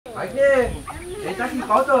ভাইকে এটা কি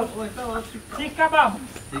কও তো ঠিক কাবাব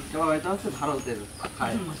এটা হচ্ছে ভারতের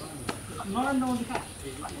খায়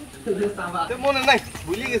মনে নাই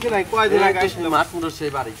ভুলে গেছি নাই কয়দিন আগে আসলাম মাঠমুড়োর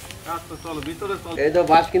সেই বাড়ি আচ্ছা চলো ভিতরে চলো এই তো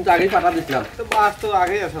বাস কিন্তু আগেই পাঠা দিছিলাম তো বাস তো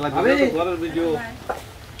আগেই আসলা ঘরের ভিডিও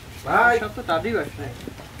ভাই সব তো দাদি আসছে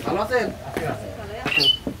ভালো আছেন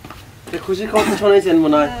তে খুশি কথা শুনাইছেন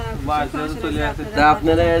মনে হয় বাস চলে আসে তা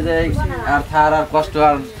আপনারা যে আর থার আর কষ্ট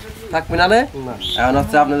আর থাকবে না এখন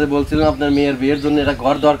হচ্ছে আপনাদের বলছিলাম আপনার মেয়ের বিয়ের জন্য এটা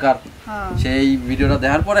ঘর দরকার সেই ভিডিওটা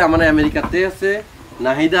দেখার পরে আমার আমেরিকাতে আছে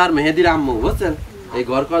নাহিদা আর মেহেদির আম্মু বুঝছেন এই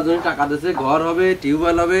ঘর করার জন্য টাকা দিয়েছে ঘর হবে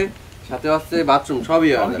টিউবওয়েল হবে সাথে হচ্ছে বাথরুম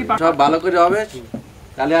সবই হবে সব ভালো করে হবে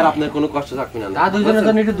তাহলে আর আপনার কোনো কষ্ট থাকবে না আর দুজনের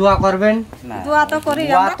জন্য একটু দোয়া করবেন দোয়া তো করি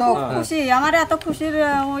আমরা তো খুশি আমার এত খুশির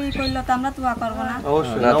ওই কইলো তো আমরা দোয়া করব না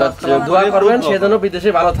অবশ্যই না তো দোয়া করবেন সেজন্য বিদেশে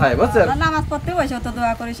ভালো থাকে বুঝছেন নামাজ পড়তে বসে তো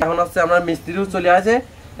দোয়া করি এখন হচ্ছে আমরা মিস্ত্রিও চলে আসে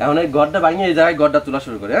এখন এই ঘরটা ভাঙিয়ে এই জায়গায় ঘরটা তোলা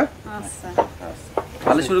শুরু করে হ্যাঁ আচ্ছা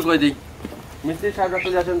তাহলে শুরু করে দিই মিস্ত্রি সাহেব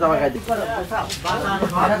চলে আসেন জামা খাই দিই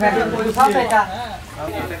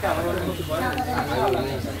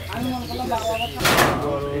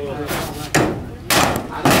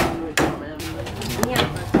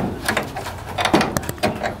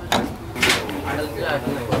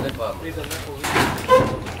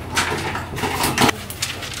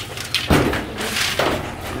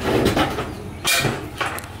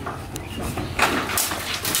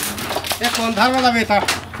কোন ধারণা যাবে এটা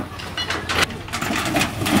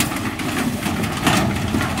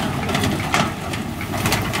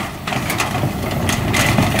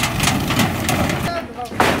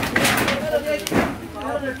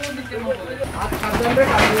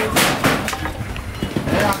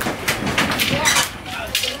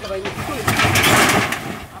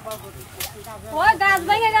ওই গাছ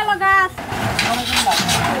ভেঙে গেল গাছ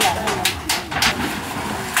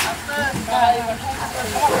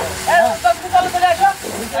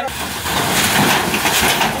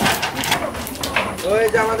ওই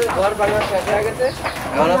যে আমাদের ঘর বানানো শেষ হয়ে গেছে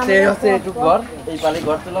এখন হচ্ছে একটু ঘর এই পালি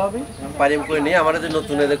ঘর তোলা হবে পারি করে নিয়ে আমাদের যে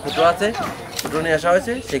নতুন এদের খুঁটো আছে খুঁটো নিয়ে আসা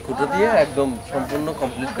হয়েছে সেই খুঁটো দিয়ে একদম সম্পূর্ণ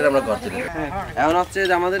কমপ্লিট করে আমরা ঘর তুলি এখন হচ্ছে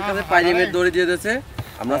যে আমাদের কাছে পাইলিমের দড়ি দিয়ে দিয়েছে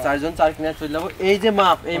আমরা চারজন চার কিনে চলে যাবো এই যে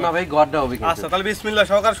মাপ এই মাপ এই ঘরটা হবে আচ্ছা তাহলে বিসমিল্লাহ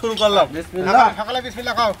সহকারে শুরু করলাম বিসমিল্লাহ সকালে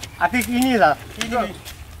বিসমিল্লাহ খাও আপনি কি নিয়ে যা কি নিবি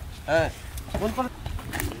হ্যাঁ কোন পর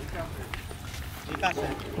ঠিক আছে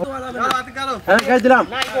আতি করো হ্যাঁ গাই দিলাম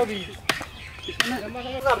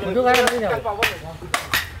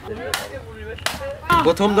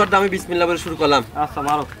প্রথম দরটা আমি বিসমিল্লাহ বলে শুরু করলাম আচ্ছা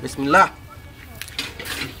মারো বিসমিল্লাহ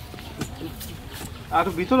আর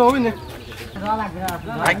ভিতরে হবে না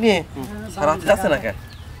আগনি সারাতে যাচ্ছে না কেন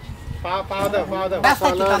পাও দাও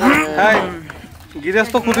হ্যাঁ গিরেস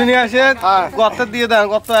তো খুঁটি নিয়ে আসে গর্তে দিয়ে দেন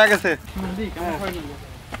গর্ত হয়ে গেছে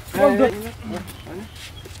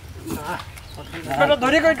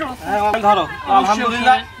ধরো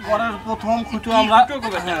আলহামদুলিল্লাহ ঘরের প্রথম খুঁটো আমরা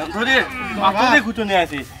ধরে মাথা দিয়ে খুঁটো নিয়ে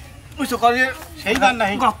আসি বুঝছো করে সেই গান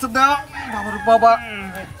নাই গর্ত দেওয়া বাবার বাবা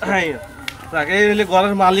হ্যাঁ তাকে হলে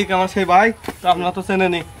ঘরের মালিক আমার সেই ভাই তো আপনারা তো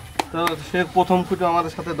চেনেনি তো সে প্রথম খুঁটো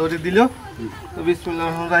আমাদের সাথে ধরে দিল তো বিসমিল্লাহির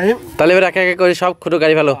রহমানির রহিম তাহলে এবার একে একে করে সব খুঁটো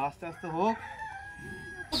গাড়ি ভালো আস্তে আস্তে হোক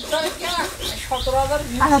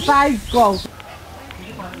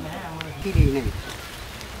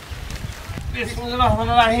বিসমিল্লাহির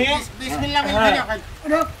রহমানির রহিম বিসমিল্লাহ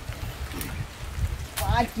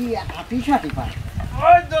আর কি আটি সাটি পায়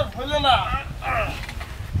ওই তো হলো না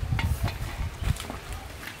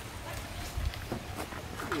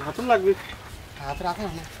হাতুন লাগবে হাত রাখো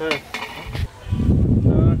না হ্যাঁ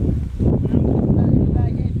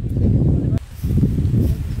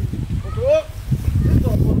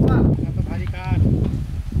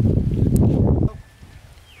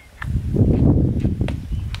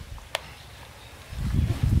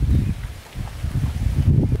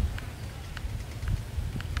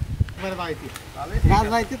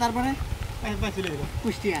রাজবাড়িতে তারপরে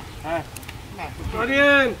কুষ্টিয়া হ্যাঁ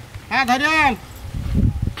ধরেন হ্যাঁ ধরেন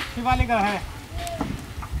শিবালিকা হ্যাঁ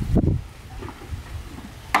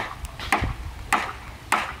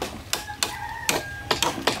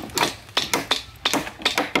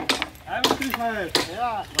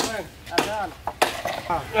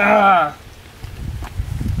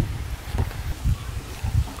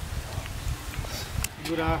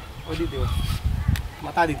গুড়া ওদি দিও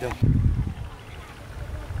মাথা দিতে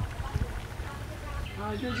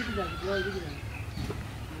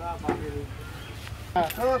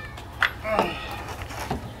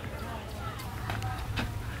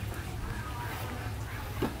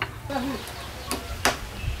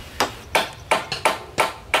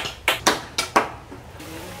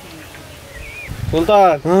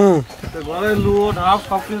সুলতান ঘরের লুয়ো ঢাপ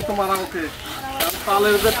সব কিছু তো মারা ওকে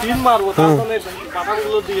তালের যে টিন মারবো তাহলে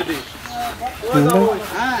বাটাগুলো দিয়ে দিই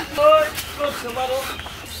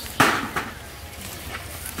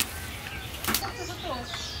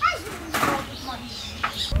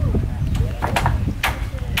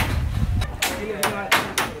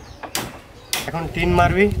এখন টিন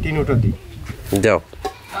মারবি টিন উঠো দি যাও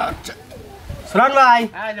আচ্ছা সুরান ভাই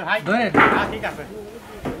ভাই ধরে ঠিক আছে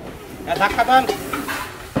ধাক্কা দেন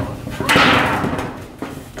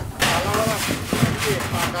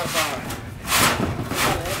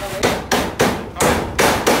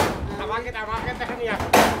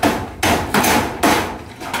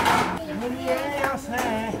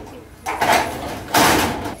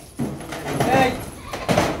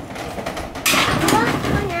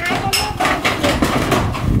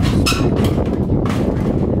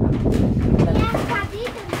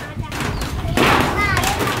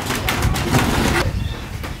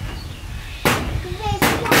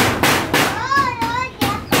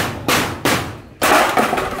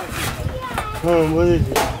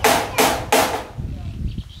বুঝেছি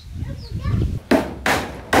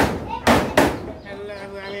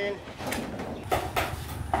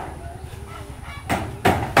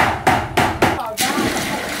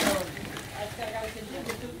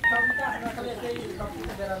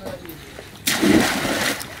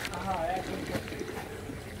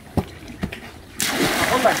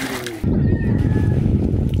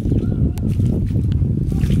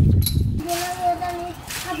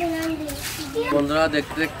বন্ধুরা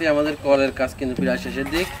দেখতে দেখতে আমাদের কলের কাজ কিন্তু প্রায় শেষের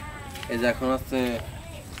দিক। এই যে এখন হচ্ছে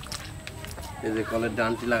এই যে কলের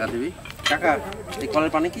ডানটি লাগা দিবি কাকা। এই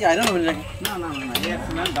কলের পানি কি আয়রন হবে নাকি? না না না এই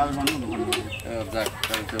সিমেন্ট ডাল বানানো যাক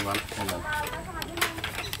তাহলে তো ভালো খেলাম।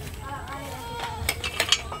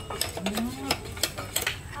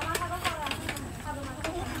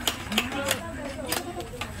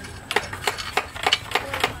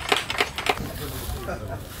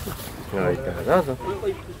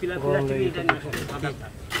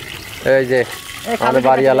 এই যে আমাদের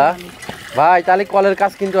বাড়িওয়ালা ভাই তাহলে কলের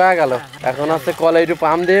কাজ কিন্তু হয়ে গেল। এখন হচ্ছে কলে একটু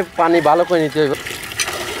পাম্প দিয়ে পানি ভালো করে নিতে হবে।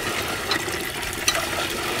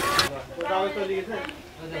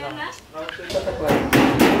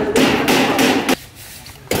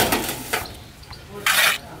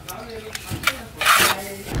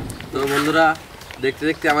 তো বন্ধুরা দেখতে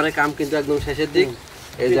দেখতে আমাদের কাম কিন্তু একদম শেষের দিক।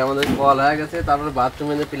 এই যে আমাদের কল হয়ে গেছে, তারপরে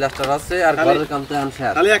বাথরুমে যে প্লাস্টার আছে আর ঘরের কাম তো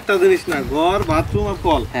আনসার। খালি একটা জিনিস না, ঘর বাথরুম আর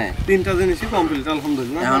কল, হ্যাঁ তিনটা জিনিসই কমপ্লিট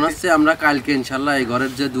আলহামদুলিল্লাহ। এখন হচ্ছে আমরা কালকে ইনশাআল্লাহ এই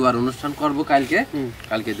ঘরের যে দুয়ার অনুষ্ঠান করব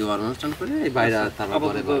কালকে দুয়ার অনুষ্ঠান করে এই বাইরে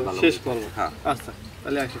তারপরে শেষ করব। হ্যাঁ আচ্ছা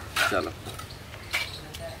তাহলে আসি, চলো।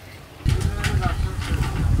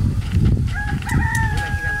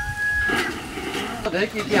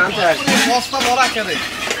 দেখি কি আনতে আছে বস্তা ভরা করে।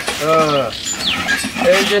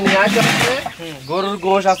 এই যে নিয়ে আসছে গরুর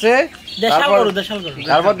গোশ আছে,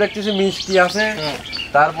 তারপর দেখতেছি মিষ্টি আছে,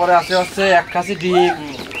 তারপরে আছে হচ্ছে এক খাসি ডিম,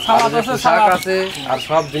 শাক আছে আর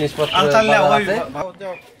সব জিনিসপত্র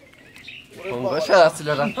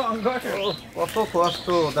কত কষ্ট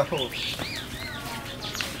দেখো।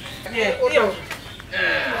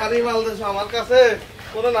 আমার কাছে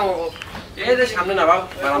করে নামাবো, এই যে সামনে নামাও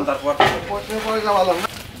বানাম, তারপর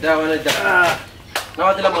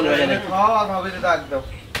নামা দিলাম মনে হয়।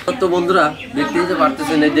 তো বন্ধুরা দেখতেই তো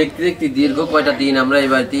পারতেছেন, দেখতে দেখতে দীর্ঘ কয়টা দিন আমরা এই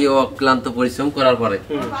বাড়িতে অক্লান্ত পরিশ্রম করার পরে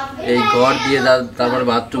এই ঘর দিয়ে তারপরে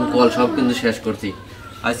বাথরুম কল সব কিন্তু শেষ করছি।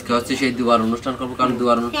 আজকে হচ্ছে সেই দুয়ার অনুষ্ঠান করবো, কারণ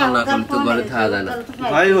দুয়ার অনুষ্ঠান না করলে তো ঘরে থাকা যায় না।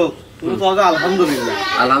 যাই হোক আলহামদুলিল্লাহ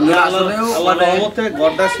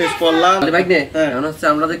এখন হচ্ছে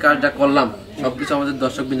আমরা যে কাজটা করলাম সবকিছু আমাদের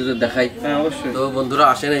দর্শক বিন্দুদের দেখাই। তো বন্ধুরা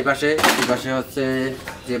আসেন এই পাশে হচ্ছে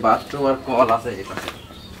যে বাথরুম আর কল আছে এই পাশে।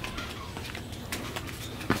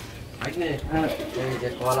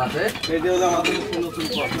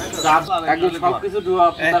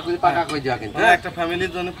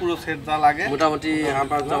 মোটামুটি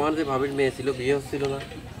আমার যে ভাবির মেয়ে ছিল, বিয়ে হচ্ছিল না,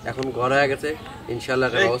 এখন ঘর হয়ে গেছে ইনশাল্লাহ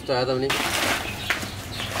ব্যবস্থা হয়। তেমনি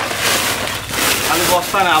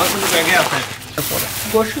বস্তা না আরো কিন্তু ব্যাগে আছে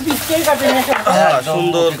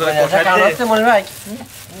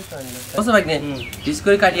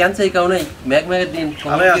কাটিয়ে আনছে এই কারণে ম্যাগ ম্যাগের দিন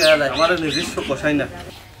আমার নিজস্ব কষাই না।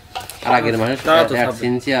 আর আগের মানুষ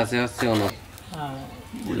আছে হচ্ছে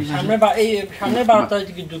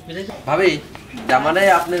ভাবি মানে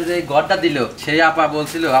আপনার যে ঘরটা দিল সেই আপা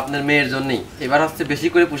বলছিল আপনার মেয়ের জন্যই এবার হচ্ছে বেশি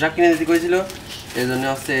করে পোশাক কিনে দিতে করেছিল, এই জন্য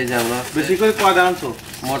হচ্ছে এই যে আমরা বেশি করে কয়টা আনছো?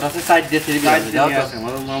 মোট হচ্ছে সাইড দিয়ে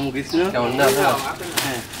আমার মামু গেছিল কেমন না?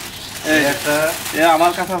 হ্যাঁ একটা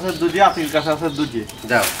আমার কাছে আছে দুজি, আপনার কাছে আছে দুজি।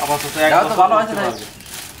 দাও আপাতত ভালো আছে না?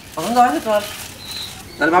 পছন্দ হয়েছে তোমার?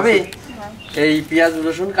 তাহলে ভাবি এই পেঁয়াজ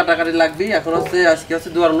রসুন কাটাকাটি লাগবে। এখন হচ্ছে আজকে হচ্ছে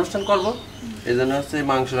দুয়ার অনুষ্ঠান করব, এই জন্য হচ্ছে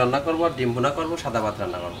মাংস রান্না করবো, ডিম ভুনা করবো, সাদা ভাত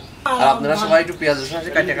রান্না করবো। আর আপনারা সবাই একটু পেঁয়াজ রসুন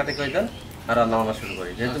আছে কাটে কাটে করে দেন আর রান্না বান্না শুরু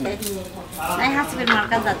করি। যেহেতু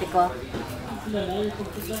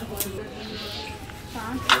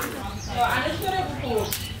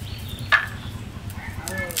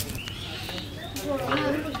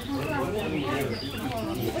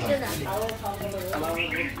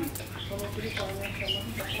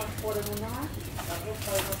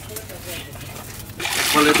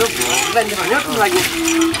বলে তো লাগে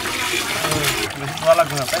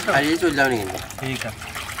চলে যাবে কিন্তু ঠিক আছে।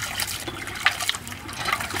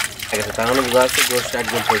 ঠিক আছে, তাহলে বোঝা যাচ্ছে গোষ্ঠ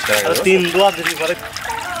একদম পরিষ্কার হয়ে গেল। 3 দোয়া দিবি পরে।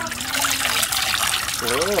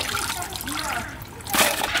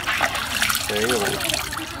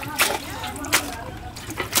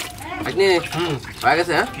 আপনি হয়ে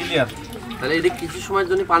গেছে? হ্যাঁ ক্লিয়ার। তাহলে এটা কিছু সময়ের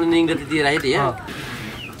জন্য পানি নিংড়াতে দিয়ে রাখি দিই। হ্যাঁ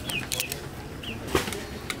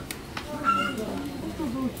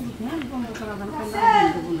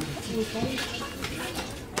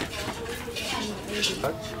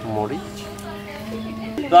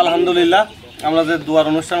তো আলহামদুলিল্লাহ আমরা যে দুয়ার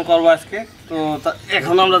অনুষ্ঠান করবো আজকে, তো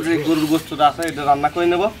এখন আমরা যে গরুর গোশতটা আছে এটা রান্না করে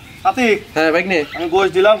নেবো। আতিক, হ্যাঁ ভাগ্নে, আমি গোশ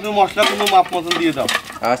দিলাম, তুমি মশলা কোনো মাপ মতন দিয়ে দাও।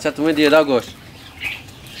 আচ্ছা তুমি দিয়ে দাও গোশ।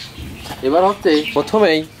 এবার হচ্ছে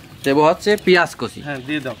প্রথমেই দেব হচ্ছে পেঁয়াজ কষি। হ্যাঁ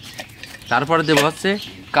দিয়ে দাও। তারপরে দেব হচ্ছে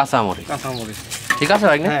কাঁচামরিচ। কাঁচামরিচ ঠিক আছে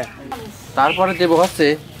ভাগ্নে? হ্যাঁ। তারপরে দেব হচ্ছে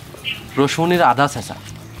রসুনের আদা ছেঁচা।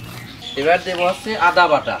 এবার দেব হচ্ছে আদা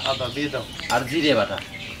বাটা। আদা দিয়ে দাও। আর জিরে বাটা।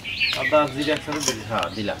 আদা জিরে একসাথে দিবি। হ্যাঁ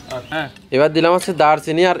দিলাম। হ্যাঁ এবার দিলাম হচ্ছে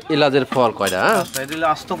দারচিনি আর এলাচের ফল কয়টা। হ্যাঁ দিলে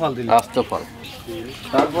আস্ত ফল দিলে। আস্ত ফল।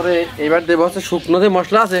 তারপরে এবার দেব হচ্ছে শুকনো যে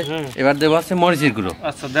মশলা আছে, এবার দেব হচ্ছে মরিচের গুঁড়ো।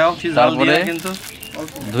 আচ্ছা দাও, তারপরে কিন্তু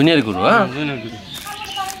ধনিয়ার গুঁড়ো। হ্যাঁ ধনিয়ার গুঁড়ো।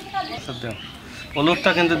 আচ্ছা দাও, হলুদটা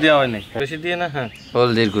কিন্তু দেওয়া হয় নাই, বেশি দিয়ে না। হ্যাঁ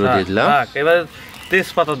হলদির গুঁড়ো দিয়ে দিলাম। এবার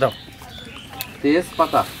তেজপাতা দাও।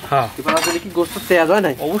 তেজপাতা? হ্যাঁ। তেজপাতা দিলে কি গোশত তেজ হয় না?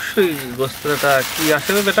 অবশ্যই গোশতটা কি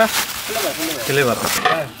আসবে বেটা, ফ্লেভার।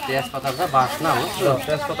 হ্যাঁ তেজপাতাটা বাসনা।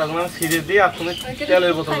 তেজপাতাগুলো আমি ছিঁড়ে দিয়ে আর তুমি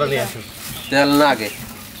তেলের বোতলটা নিয়ে আসো। তেল না আগে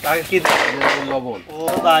আগে কি লবণ। ও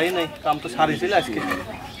দাঁড়ি নাই, কাম তো সারিছিল আজকে।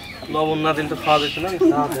 লবণ না দিলে তো খাওয়া যেত না।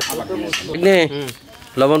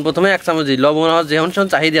 লবণ প্রথমে 1 চামচ দিই। লবণ যেমন সেমন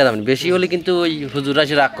চাহিদা দেওয়া যাবে, বেশি হলে কিন্তু ওই হুজুরা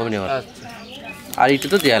সে রাগ কমে নেওয়ার। আচ্ছা আর একটু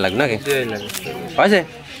তো দেওয়া লাগবে নাকি? দেওয়াই লাগে। হয়েছে?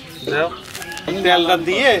 দাও, তেলটা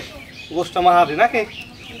দিয়ে গোশতটা মাহাদি নাকি?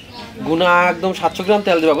 গুনা একদম 700 গ্রাম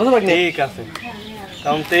তেল দেবা, বুঝতে পারলি? ঠিক আছে,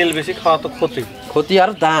 কারণ তেল বেশি খাওয়া তো ক্ষতি। ক্ষতি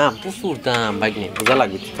আর দাম, প্রচুর দাম ভাগ্নে, বোঝা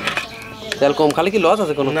লাগবে। তেল কম খালে কি লস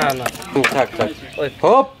আছে কোনো? না না, থাক থাক।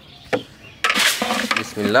 হোপ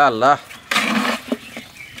বিসমিল্লাহ আল্লাহ।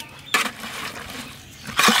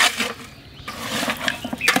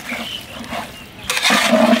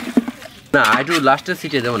 না একটু লাস্টে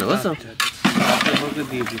সিটে দেবো না, বুঝছো?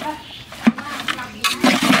 দিয়ে দিই।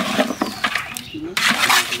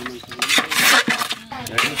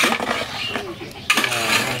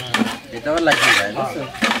 এটা আবার লাগিয়ে যায়, বুঝছো?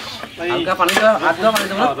 হালকা পানি দাও, আধা পানি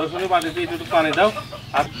দেবো না? রসুনের বাটিতে একটু পানি দাও।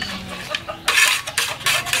 আর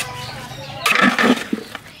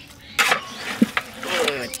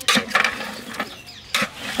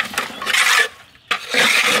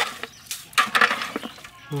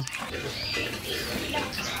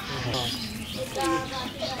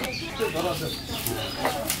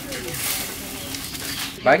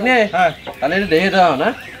ভাগ্নে, হ্যাঁ তাহলে এটা দেখে দাও না?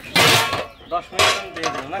 10 মিনিট দিয়ে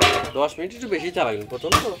দেবো না। 10 মিনিট একটু বেশি চালাবেন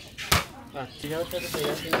প্রথম তো।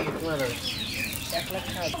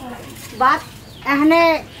 বাত এখানে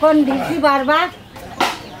কোন ঢিসি বারবার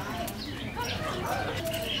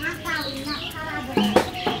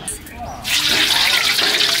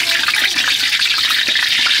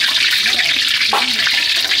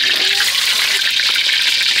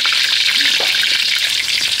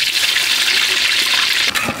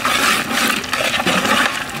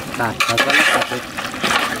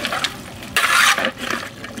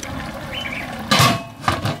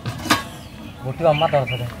ভর্তি আম্মা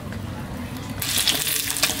দরকার।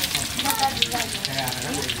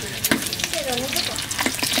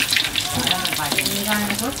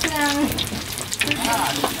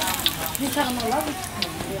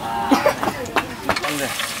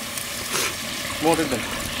 মোটে দেন।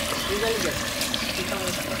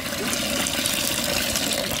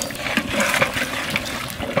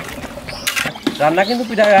 রান্না কিন্তু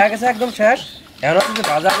পিঠা হয়ে গেছে, একদম শেষ। এখন হচ্ছে যে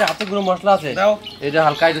বাজারে হাতে গুঁড়ো মশলা আছে, এটা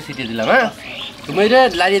হালকা একটু ছিটিয়ে দিলাম। হ্যাঁ তুমি এটা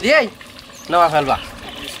লাগিয়ে দিয়ে নামা ফেলবা।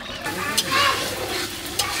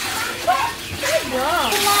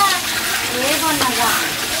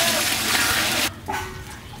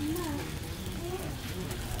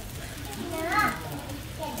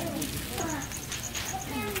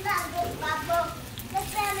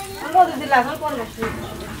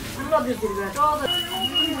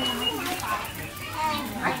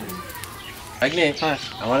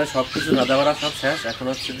 আমাদের সবকিছু রাধা বাড়া সব শেষ, এখন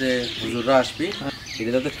হচ্ছে যে হুজুররা আসবি,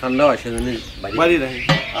 এটা যাতে ঠান্ডা হয় সেজন্য বাড়ি রাখি।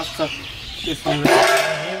 আচ্ছা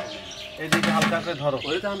এইদিকে হালকা করে ধরো,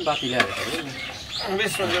 ওই তো আমি বাতিলে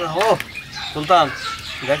ও সুলতান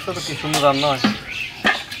দেখছো তো কি সুন্দর রান্না হয়,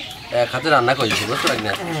 এক হাতে রান্না করেছি বুঝতে পারি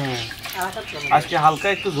না। আজকে হালকা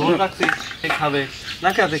একটু ঝোল রাখছি, খাবে না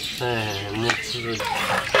কে দেখ। হ্যাঁ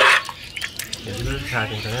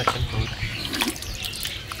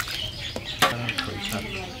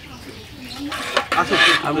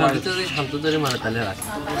আমি শান্তদের মানে তাহলে রাখি।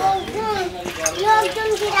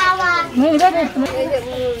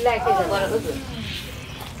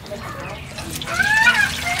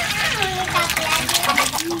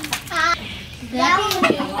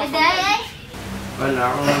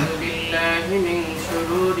 ونعوذ بالله من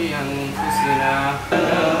شرور أنفسنا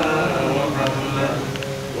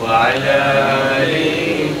وعلى آله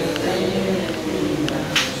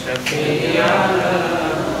شفيعنا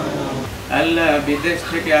আল্লাহ বিদেশ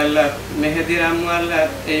থেকে আল্লাহ মেহেদির আম্মু আল্লাহ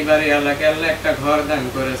এইবারে আল্লাহকে আল্লাহ একটা ঘর দান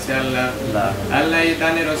করেছে আল্লাহ। আল্লাহ এই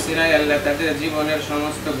দানের ওসিলায় আল্লাহ তাদের জীবনের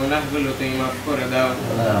সমস্ত গুনাহগুলো তুমি মাফ করে দাও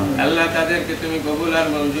আল্লাহ, তাদেরকে তুমি কবুল আর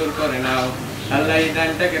মঞ্জুর করে নাও আল্লাহ। এই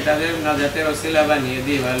দানটাকে তাদের নাজাতের ওসিলা বানিয়ে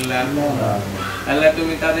দিও আল্লাহ। আল্লাহ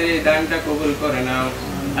তুমি তাদের এই দানটা কবুল করে নাও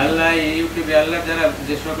আল্লাহ। এই ইউটিউবে আল্লাহ যারা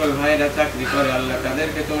যে সকল ভাইরা চাকরি করে আল্লাহ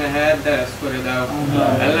তাদেরকে তুমি হায়াত দারাজ করে দাও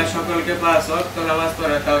আল্লাহ। সকলকে পাঁচ ওয়াক্ত নামাজ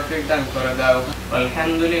পড়া তৌফিক দান করে দাও।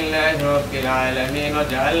 আলহামদুলিল্লাহি রাব্বিল আলামিন ওয়া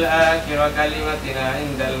জাআল আখিরা কালিমাতিনা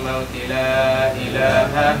ইনদাল মাউতি লা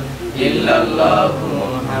ইলাহা ইল্লাল্লাহু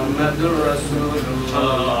মুহাম্মাদুর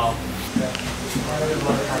রাসূলুল্লাহ।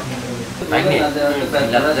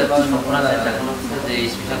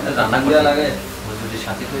 রান্না করে লাগে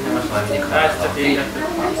সাথে করে আমার সবাই মিলে খাওয়া। আচ্ছা ঠিক আছে।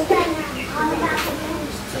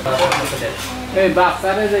 এই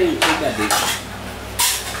বাচ্চারে যে এইটা দিই।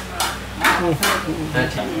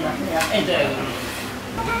 আচ্ছা এইটা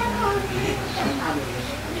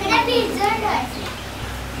এটা ডিজার্ট আছে।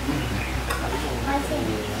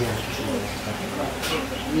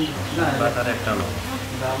 না বাটার একটা লো।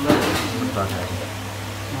 বাটার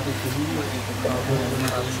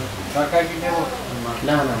কাকা কি নেব?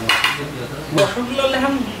 না না বসগুলো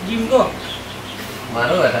লেহাম জিম গো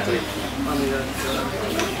মারো এটা করে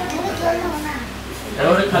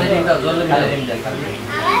এবারে খালি ডিম দাও, জল মিলে ডিম দাও খালি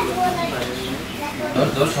জল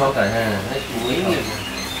জল সহকারে। হ্যাঁ ওই নিয়ে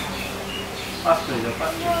পাস করে যাও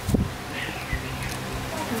পাস।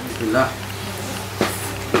 বিসমিল্লাহ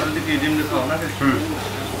জলদি কি ডিম দাও না?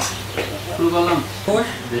 শুরু করলাম।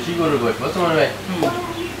 বেশি করে বস বস তোমার ভাই।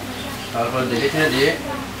 তারপর দেখে ছেড়ে দিয়ে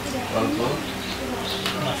অল্প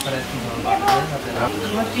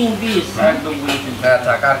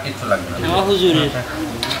টাকা আর কিছু লাগবে না।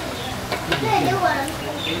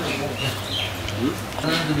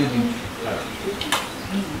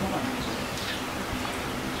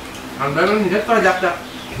 নিজের করে যাক যাক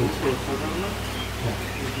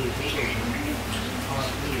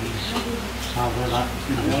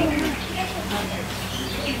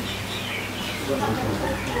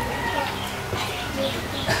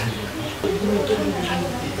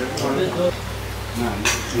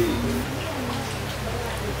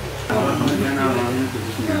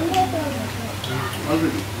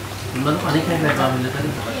পানি খাই না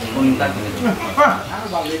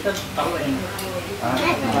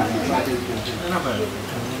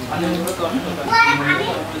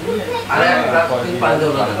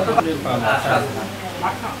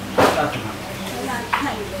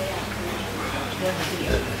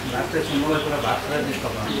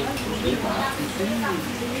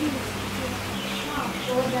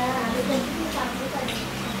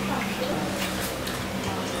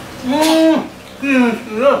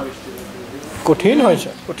কঠিন হয়েছে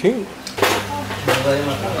কঠিন।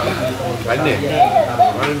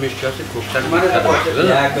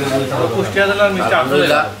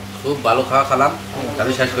 খুব ভালো খাওয়া খালাম,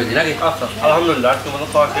 আমি শেষ করেছি নাকি? আলহামদুলিল্লাহ তোমার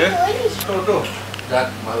খাওয়া শেষ।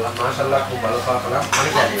 মাশাআল্লাহ খুব ভালো খাওয়া খালাম।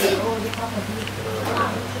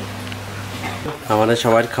 আমাদের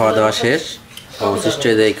সবার খাওয়া দাওয়া শেষ, অবশিষ্ট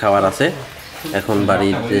এই খাবার আছে। এখন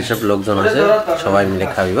বাড়ির যেসব লোকজন আছে সবাই মিলে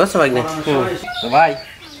খাবি, বুঝছো ভাই? তো ভাই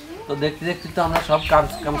তো দেখতে দেখতে তো আমরা সব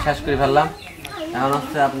কাম শেষ করে ফেললাম। এখন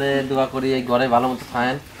হচ্ছে আপনি দোয়া করি এই ঘরে ভালো মতো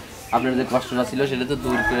খায়েন, আপনার যে কষ্টটা ছিল সেটা তো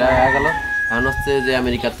দূর করে গেল। এখন হচ্ছে যে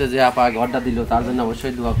আমেরিকাতে যে আপা ঘরটা দিল তার জন্য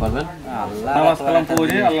অবশ্যই দোয়া করবেন। নামাজ কালাম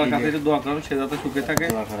পড়ে আল্লাহর কাছে একটু দোয়া করুন, সে যাতে সুখে থাকে।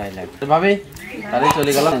 দোয়া করাই লাগবে। ভাবি তাহলে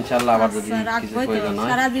চলে গেলাম, ইনশাআল্লাহ আবার যদি কিছু রাখবোই তো, প্রয়োজন হয়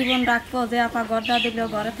সারা জীবন রাখবো। যে আপা ঘরটা দিল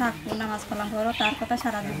ঘরে থাকবো, নামাজ কালাম করো, তার কথা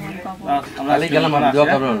সারা জীবন কবো। তাহলে গেলাম, আমি দোয়া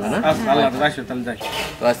করবেন না? আল্লাহ রাখো, তাহলে যাই।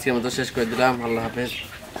 তো আজকের মতো শেষ করে দিলাম, আল্লাহ হাফেজ।